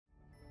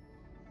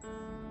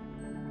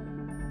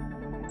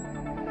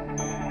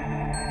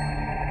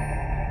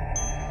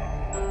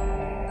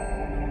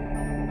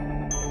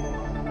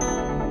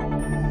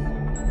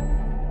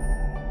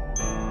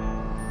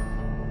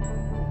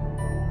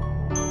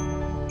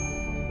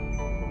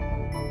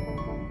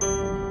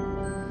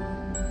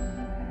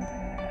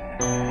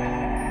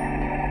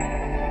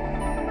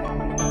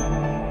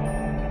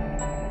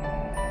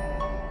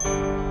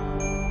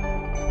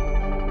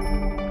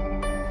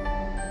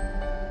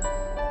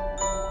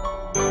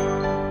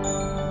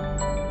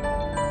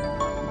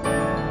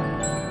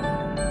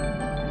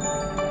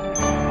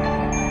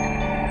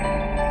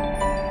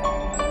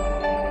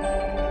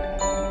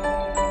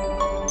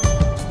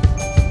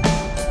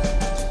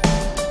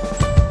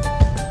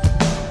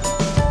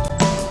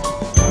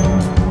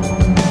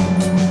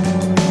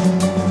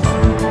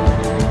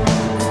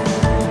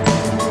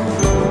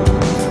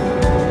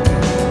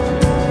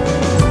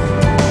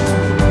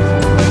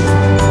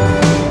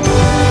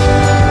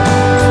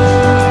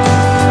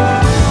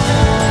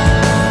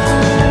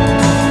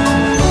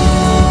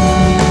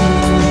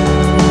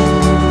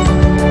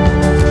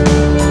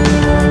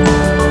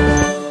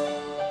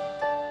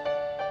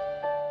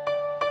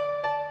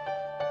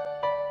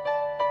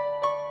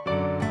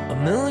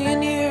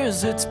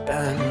years it's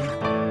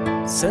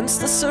been since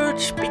the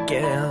search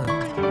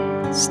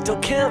began. Still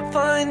can't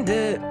find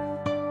it,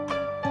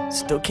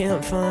 still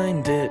can't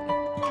find it.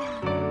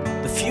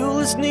 The fuel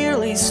is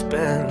nearly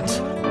spent,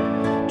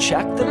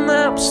 check the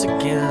maps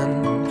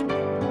again.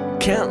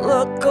 Can't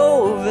let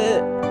go of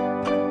it,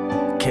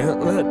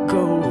 can't let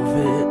go of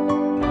it.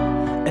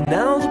 And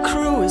now the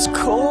crew is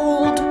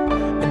cold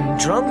and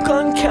drunk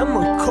on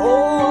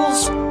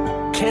chemicals.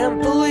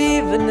 Can't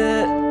believe in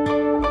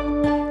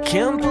it,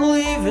 can't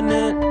believe in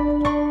it.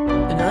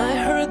 And I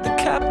heard the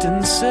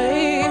captain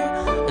say,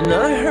 and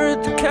I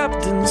heard the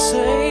captain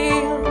say,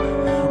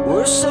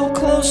 we're so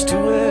close to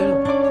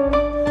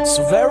it,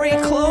 so very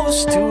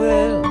close to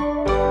it.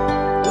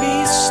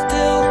 We